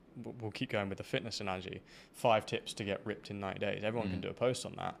 we'll keep going with the fitness analogy, 5 tips to get ripped in 90 days. Everyone can do a post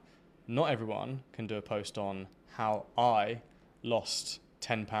on that. Not everyone can do a post on how I lost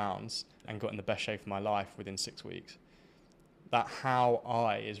 10 pounds and got in the best shape of my life within 6 weeks. That how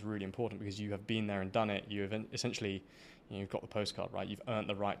I is really important because you have been there and done it. You have essentially, you've got the postcard, right? You've earned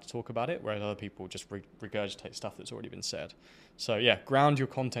the right to talk about it, whereas other people just regurgitate stuff that's already been said. So yeah, ground your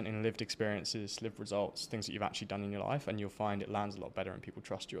content in lived experiences, lived results, things that you've actually done in your life, and you'll find it lands a lot better and people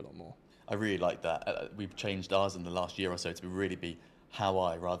trust you a lot more. I really like that. We've changed ours in the last year or so to really be how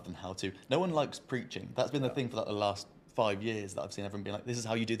I rather than how to. No one likes preaching. That's been the thing for the last 5 years that I've seen everyone being like, this is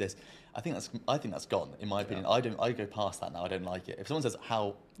how you do this. I think that's gone, in my opinion. I go past that now. I don't like it. If someone says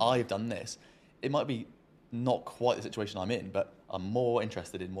how I've done this, it might be not quite the situation I'm in, but I'm more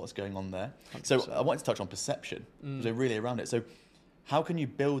interested in what's going on there. 100%. So I wanted to touch on perception. So really around it. So how can you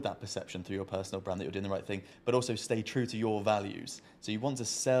build that perception through your personal brand that you're doing the right thing, but also stay true to your values? So you want to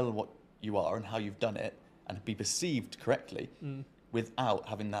sell what you are and how you've done it and be perceived correctly without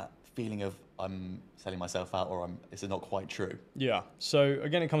having that feeling of I'm selling myself out or this is not quite true. Yeah. So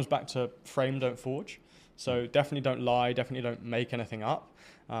again, it comes back to frame, don't forge. So definitely don't lie, definitely don't make anything up.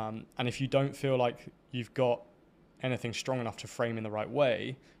 And if you don't feel like you've got anything strong enough to frame in the right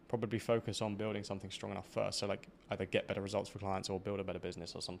way, probably focus on building something strong enough first. So either get better results for clients or build a better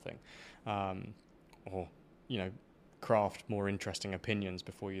business or something. Or craft more interesting opinions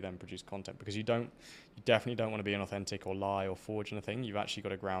before you then produce content, because you definitely don't want to be inauthentic or lie or forge anything. You've actually got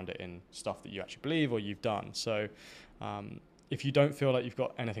to ground it in stuff that you actually believe or you've done. So if you don't feel like you've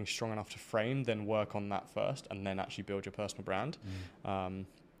got anything strong enough to frame, then work on that first and then actually build your personal brand.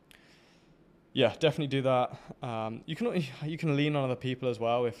 Yeah, definitely do that. You can lean on other people as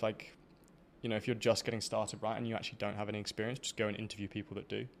well. If if you're just getting started, right, and you actually don't have any experience, just go and interview people that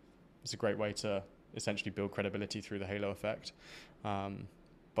do. It's a great way to essentially build credibility through the halo effect.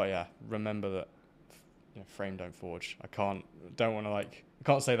 But yeah, remember that frame, don't forge. I can't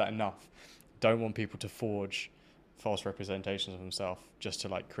say that enough. Don't want people to forge false representations of themselves just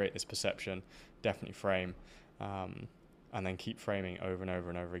to create this perception. Definitely frame, and then keep framing over and over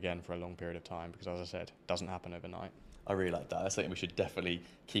and over again for a long period of time, because as I said, it doesn't happen overnight. I really like that. That's something we should definitely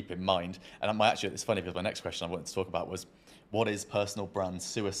keep in mind. And it's funny because my next question I wanted to talk about was, what is personal brand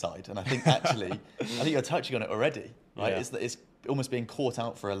suicide? And I think actually, you're touching on it already, right? Yeah. It's almost being caught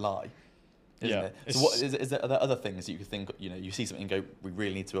out for a lie, isn't it? So are there other things that you could think, you see something and go, we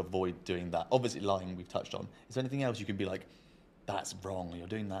really need to avoid doing that? Obviously lying, we've touched on. Is there anything else you can be like, that's wrong, you're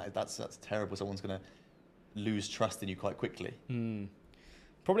doing that, that's terrible, someone's going to lose trust in you quite quickly?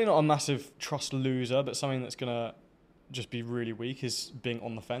 Probably not a massive trust loser, but something that's going to just be really weak is being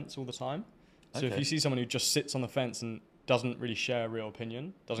on the fence all the time. So if you see someone who just sits on the fence and doesn't really share a real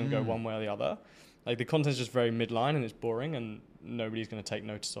opinion, doesn't go one way or the other, the content's just very midline and it's boring and nobody's going to take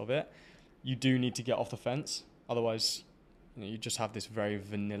notice of it, you do need to get off the fence. Otherwise, you just have this very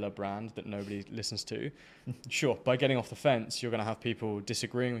vanilla brand that nobody listens to. Sure, by getting off the fence, you're going to have people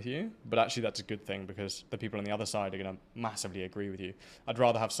disagreeing with you, but actually that's a good thing because the people on the other side are going to massively agree with you. I'd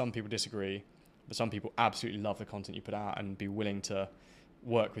rather have some people disagree, but some people absolutely love the content you put out and be willing to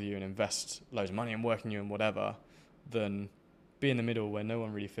work with you and invest loads of money and working you and whatever, than be in the middle where no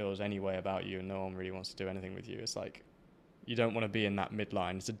one really feels any way about you and no one really wants to do anything with you. It's you don't want to be in that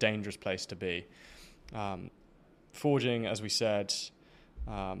midline. It's a dangerous place to be. Forging, as we said,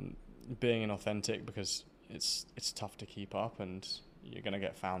 being inauthentic, because it's tough to keep up and you're going to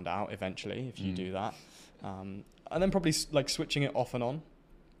get found out eventually if you do that. And then probably switching it off and on.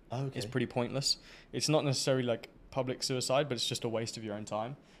 is pretty pointless. It's not necessarily like public suicide, but it's just a waste of your own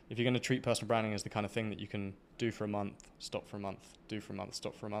time. If you're going to treat personal branding as the kind of thing that you can do for a month, stop for a month, do for a month,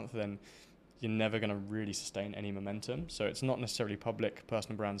 stop for a month, then you're never going to really sustain any momentum. So it's not necessarily public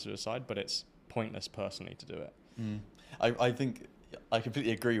personal brand suicide, but it's pointless personally to do it. I think I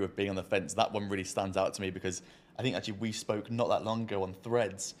completely agree with being on the fence. That one really stands out to me because I think actually we spoke not that long ago on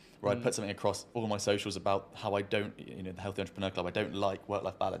Threads where I put something across all my socials about how I don't, the Healthy Entrepreneur Club, I don't like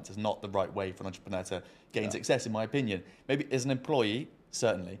work-life balance. It's not the right way for an entrepreneur to gain success, in my opinion. Maybe as an employee,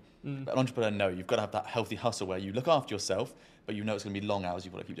 certainly, but an entrepreneur, no. You've got to have that healthy hustle where you look after yourself, but you know it's going to be long hours.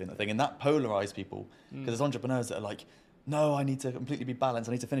 You've got to keep doing that thing. And that polarized people because there's entrepreneurs that are like, no, I need to completely be balanced.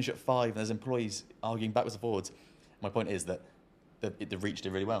 I need to finish at 5. And there's employees arguing backwards and forwards. My point is that the reach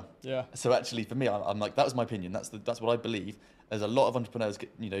did really well. Yeah. So actually, for me, I'm like, that was my opinion. That's what I believe. There's a lot of entrepreneurs,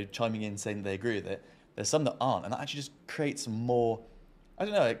 chiming in saying they agree with it. There's some that aren't, and that actually just creates more. I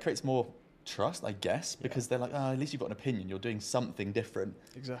don't know. It creates more trust, I guess, because they're like, at least you've got an opinion. You're doing something different.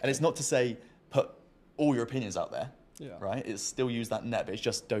 Exactly. And it's not to say put all your opinions out there. Yeah. Right. It's still use that net, but it's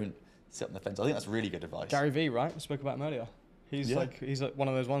just don't sit on the fence. I think that's really good advice. Gary Vee, right? We spoke about him earlier. He's like one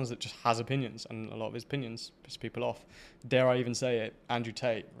of those ones that just has opinions, and a lot of his opinions piss people off. Dare I even say it? Andrew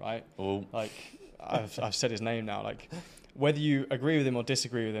Tate, right? Oh. Like I've said his name now. Like whether you agree with him or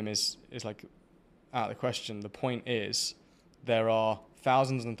disagree with him is like out of the question. The point is there are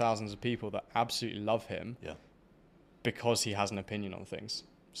thousands and thousands of people that absolutely love him because he has an opinion on things.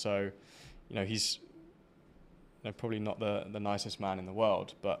 So, he's probably not the nicest man in the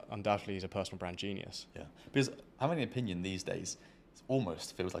world, but undoubtedly he's a personal brand genius. Yeah, because having an opinion these days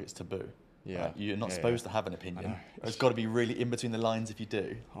almost feels like it's taboo. Yeah, right? You're not supposed to have an opinion. It's got to be really in between the lines if you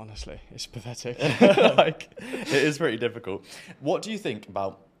do. Honestly, it's pathetic. It is pretty difficult. What do you think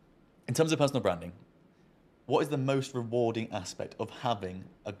about, in terms of personal branding, what is the most rewarding aspect of having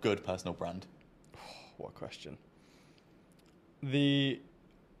a good personal brand? What a question.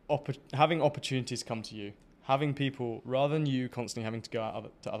 Having opportunities come to you. Having people, rather than you constantly having to go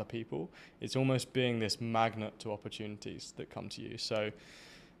out to other people, it's almost being this magnet to opportunities that come to you. So,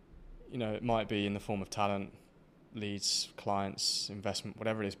 it might be in the form of talent, leads, clients, investment,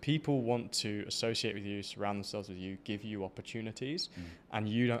 whatever it is. People want to associate with you, surround themselves with you, give you opportunities, and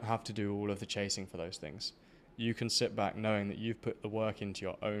you don't have to do all of the chasing for those things. You can sit back knowing that you've put the work into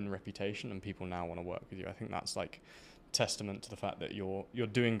your own reputation and people now want to work with you. I think that's like testament to the fact that you're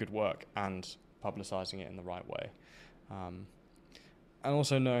doing good work and publicizing it in the right way. And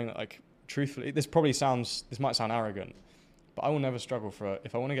also knowing that, like, truthfully, this might sound arrogant, but I will never struggle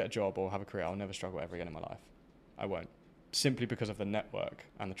if I want to get a job or have a career, I'll never struggle ever again in my life. I won't. Simply because of the network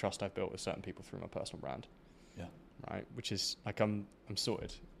and the trust I've built with certain people through my personal brand. Yeah. Right? Which is, like, I'm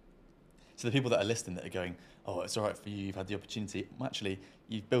sorted. So the people that are listening that are going, oh, it's all right for you, you've had the opportunity. Well, actually,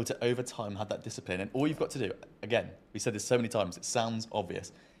 you've built it over time, had that discipline. And all you've got to do, again, we said this so many times, it sounds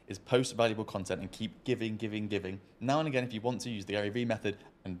obvious, is post valuable content and keep giving. Now and again, if you want to use the Gary Vee method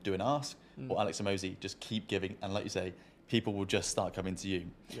and do an ask, or Alex Hormozi, just keep giving. And like you say, people will just start coming to you.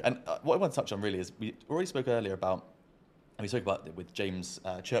 Yeah. And what I want to touch on really is, we already spoke earlier about, and we spoke about it with James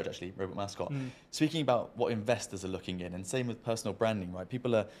Church, actually, Robot Mascot, speaking about what investors are looking in, and same with personal branding, right?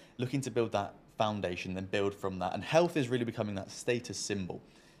 People are looking to build that foundation, then build from that. And health is really becoming that status symbol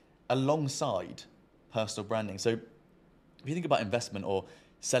alongside personal branding. So if you think about investment or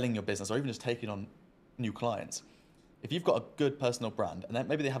selling your business or even just taking on new clients, if you've got a good personal brand and then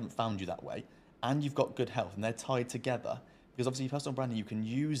maybe they haven't found you that way, and you've got good health and they're tied together, because obviously personal branding, you can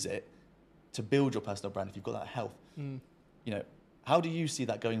use it to build your personal brand if you've got that health. How do you see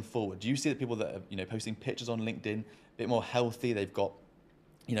that going forward? Do you see that people that are posting pictures on LinkedIn a bit more healthy, they've got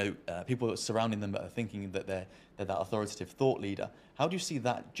people surrounding them that are thinking that they're that authoritative thought leader? How do you see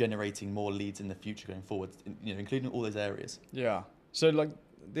that generating more leads in the future going forward, including all those areas? Yeah. So, like,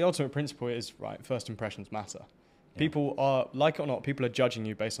 the ultimate principle is, right, first impressions matter. Yeah. People are, like it or not, people are judging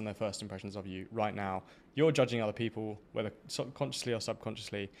you based on their first impressions of you right now. You're judging other people, whether consciously or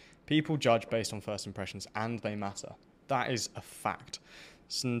subconsciously. People judge based on first impressions, and they matter. That is a fact.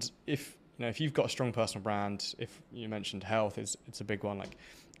 And if you've got a strong personal brand, if you mentioned health, it's a big one. Like,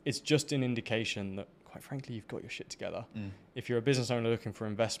 it's just an indication that, quite frankly, you've got your shit together. If you're a business owner looking for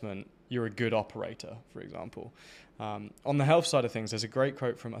investment, you're a good operator, for example. On the health side of things, there's a great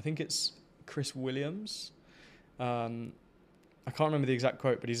quote from, I think it's Chris Williams. I can't remember the exact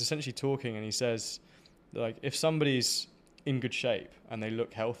quote, but he's essentially talking and he says, like, if somebody's in good shape and they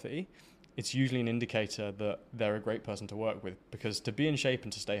look healthy, it's usually an indicator that they're a great person to work with, because to be in shape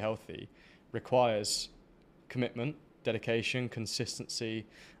and to stay healthy requires commitment, dedication, consistency,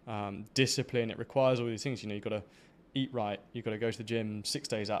 discipline. It requires all these things. You've got to eat right, you've got to go to the gym 6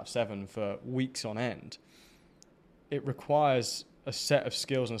 days out of 7 for weeks on end. It requires a set of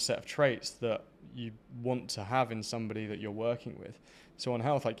skills and a set of traits that you want to have in somebody that you're working with. So on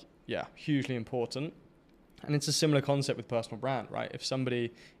health, like, yeah, hugely important. And it's a similar concept with personal brand, right? If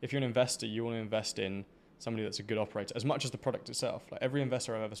you're an investor, you want to invest in somebody that's a good operator as much as the product itself. Like, every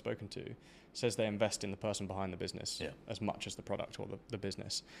investor I've ever spoken to says they invest in the person behind the business as much as the product or the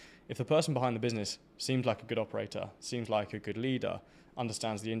business. If the person behind the business seems like a good operator, seems like a good leader,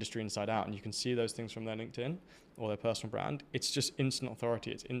 understands the industry inside out, and you can see those things from their LinkedIn or their personal brand, it's just instant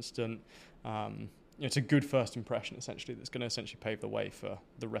authority. It's instant, it's a good first impression, essentially, that's going to essentially pave the way for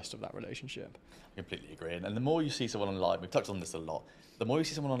the rest of that relationship. I completely agree. And the more you see someone online, we've touched on this a lot, the more you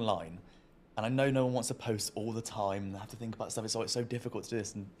see someone online, and I know no one wants to post all the time and have to think about stuff. It's so difficult to do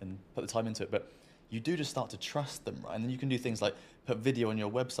this and put the time into it. But you do just start to trust them, right? And then you can do things like put video on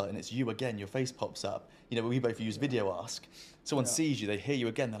your website and it's you again, your face pops up. You know, we both use Video Ask. Someone sees you, they hear you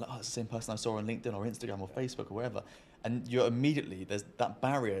again. They're like, oh, it's the same person I saw on LinkedIn or Instagram or Facebook or wherever. And you're immediately, that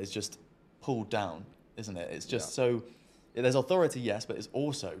barrier is just pulled down, isn't it? It's just so, there's authority, yes, but it's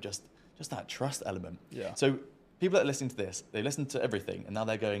also just that trust element. Yeah. So people that are listening to this, they listen to everything and now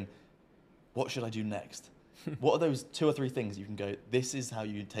they're going, what should I do next? What are those 2 or 3 things you can go, this is how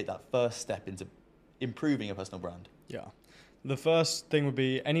you take that first step into improving your personal brand? Yeah. The first thing would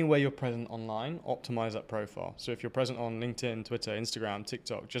be anywhere you're present online, optimize that profile. So if you're present on LinkedIn, Twitter, Instagram,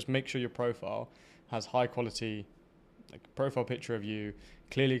 TikTok, just make sure your profile has high quality, like, profile picture of you,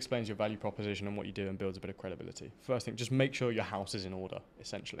 clearly explains your value proposition and what you do and builds a bit of credibility. First thing, just make sure your house is in order,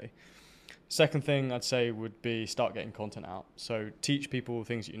 essentially. Second thing I'd say would be start getting content out. So teach people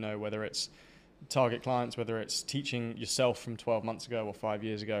things that you know, whether it's target clients, whether it's teaching yourself from 12 months ago or 5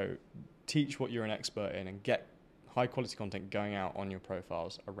 years ago. Teach what you're an expert in and get high quality content going out on your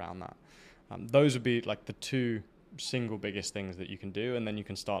profiles around that. Those would be like the 2 single biggest things that you can do, and then you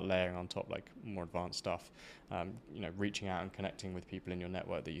can start layering on top like more advanced stuff. Reaching out and connecting with people in your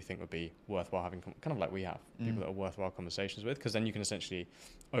network that you think would be worthwhile having, kind of like we have, people that are worthwhile conversations with, because then you can essentially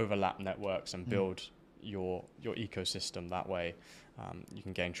overlap networks and build your ecosystem that way. You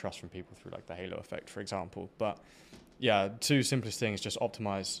can gain trust from people through like the halo effect, for example. But yeah, 2 simplest things: just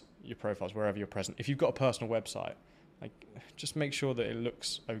optimize your profiles wherever you're present. If you've got a personal website, like, just make sure that it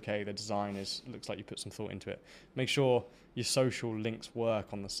looks okay. The design looks like you put some thought into it. Make sure your social links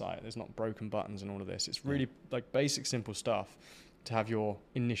work on the site. There's not broken buttons and all of this. It's really like basic, simple stuff to have your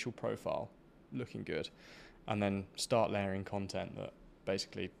initial profile looking good, and then start layering content that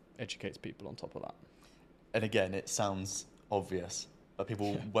basically educates people on top of that. And again, it sounds obvious, but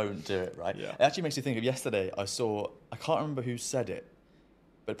people won't do it, right? Yeah. It actually makes me think of yesterday. I can't remember who said it,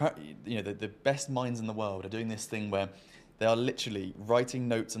 but apparently, the best minds in the world are doing this thing where they are literally writing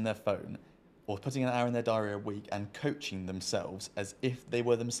notes on their phone or putting an hour in their diary a week and coaching themselves as if they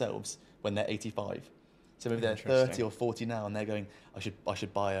were themselves when they're 85. So maybe they're 30 or 40 now and they're going, I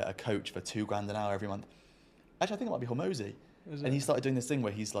should buy a coach for $2,000 an hour every month. Actually, I think it might be Hormozy. And he started doing this thing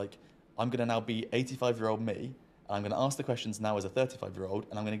where he's like, I'm going to now be 85-year-old me, and I'm going to ask the questions now as a 35-year-old,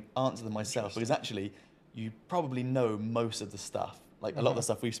 and I'm going to answer them myself, because actually you probably know most of the stuff. Like a lot of the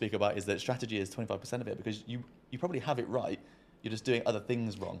stuff we speak about is that strategy is 25% of it, because you probably have it right. You're just doing other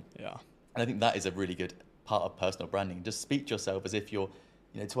things wrong. Yeah. And I think that is a really good part of personal branding. Just speak to yourself as if you're,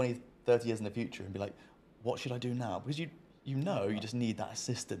 20, 30 years in the future and be like, what should I do now? Because you just need that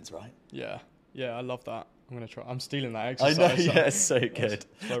assistance, right? Yeah. Yeah, I love that. I'm going to try. I'm stealing that exercise. I know, yeah, it's so good.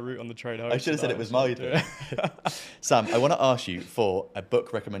 My route on the trade home. I should have said it was my idea. Sam, I want to ask you for a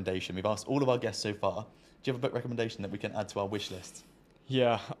book recommendation. We've asked all of our guests so far. Do you have a book recommendation that we can add to our wish list?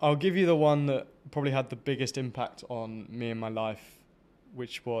 Yeah, I'll give you the one that probably had the biggest impact on me and my life,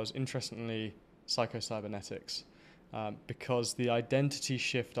 which was, interestingly, Psycho-Cybernetics. Because the identity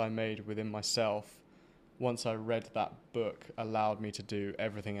shift I made within myself once I read that book allowed me to do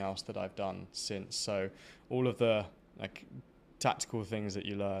everything else that I've done since. So all of the tactical things that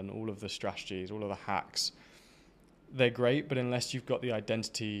you learn, all of the strategies, all of the hacks, they're great, but unless you've got the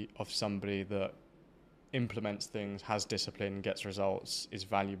identity of somebody that implements things, has discipline, gets results, is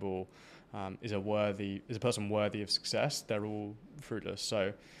valuable, is a person worthy of success, they're all fruitless.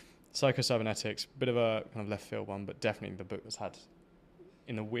 So Psycho-Cybernetics, bit of a kind of left field one, but definitely the book that's had,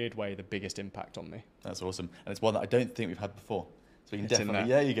 in a weird way, the biggest impact on me. That's awesome. And it's one that I don't think we've had before. So we can definitely,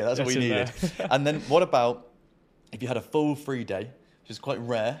 there you go, that's what we needed. And then what about if you had a full free day, which is quite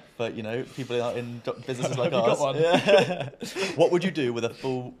rare for, people out in businesses like ours. Got one. Yeah. What would you do with a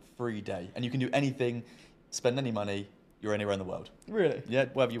full free day? And you can do anything, spend any money, you're anywhere in the world. Really? Yeah,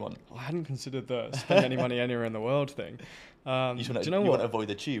 wherever you want. I hadn't considered the spend any money anywhere in the world thing. You want to avoid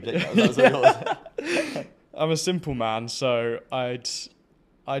the tube, don't you? That's what it was. I'm a simple man, so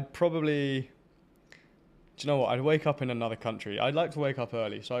I'd probably. Do you know what? I'd wake up in another country. I'd like to wake up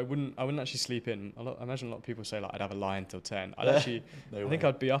early, so I wouldn't actually sleep in. I imagine a lot of people say like I'd have a lie until 10. I think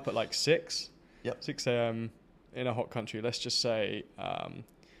I'd be up at like 6. Yep. 6 a.m. in a hot country. Let's just say,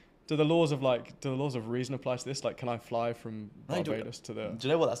 do the laws of reason apply to this? Like, can I fly from Barbados to the? Do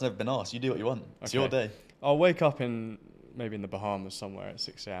you know what? That's never been asked. You do what you want. It's your day. I'll wake up maybe in the Bahamas somewhere at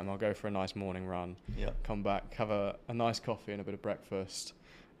 6 a.m. I'll go for a nice morning run. Yeah. Come back, have a nice coffee and a bit of breakfast.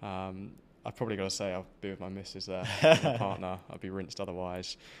 I've probably got to say I'll be with my missus there, my partner. I'll be rinsed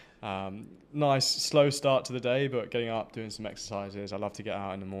otherwise. Nice slow start to the day, but getting up, doing some exercises. I love to get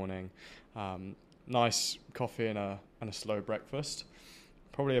out in the morning. Nice coffee and a slow breakfast.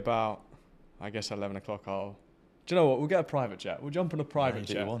 Probably about, I guess, 11 o'clock. Do you know what? We'll get a private jet. We'll jump on a private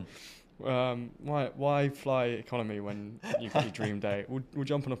jet. Why fly economy when you've got your dream day? We'll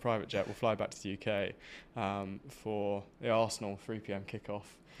jump on a private jet. We'll fly back to the UK for the Arsenal 3 p.m. kickoff.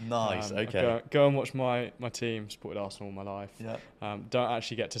 Nice. Okay. Go and watch my team. Supported Arsenal all my life. Yeah. Don't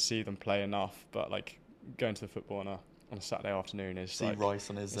actually get to see them play enough, but like going to the football on a Saturday afternoon is see Rice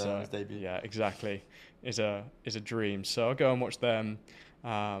on his debut. Yeah, exactly. Is a dream. So I'll go and watch them.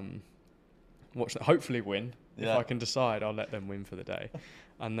 Hopefully win. Yeah. If I can decide, I'll let them win for the day.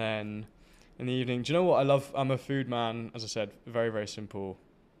 And then in the evening, do you know what I love? I'm a food man, as I said, very, very simple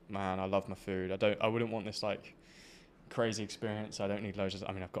man. I love my food. I wouldn't want this like crazy experience. I don't need loads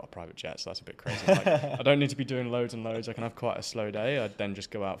I've got a private jet, so that's a bit crazy. Like, I don't need to be doing loads and loads. I can have quite a slow day. I'd then just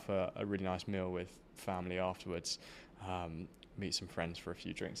go out for a really nice meal with family afterwards, meet some friends for a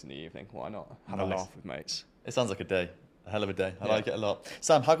few drinks in the evening. Why not? Have a laugh with mates. It sounds like a day. A hell of a day. I like it a lot.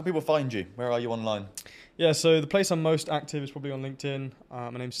 Sam, how can people find you? Where are you online? Yeah, so the place I'm most active is probably on LinkedIn. My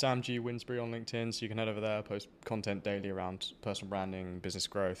name's Sam G. Winsbury on LinkedIn, so you can head over there. I post content daily around personal branding, business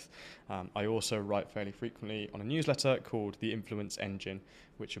growth. I also write fairly frequently on a newsletter called The Influence Engine,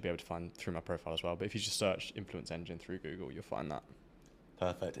 which you'll be able to find through my profile as well. But if you just search Influence Engine through Google, you'll find that.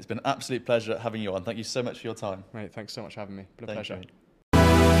 Perfect. It's been an absolute pleasure having you on. Thank you so much for your time. Mate, thanks so much for having me. Been a pleasure.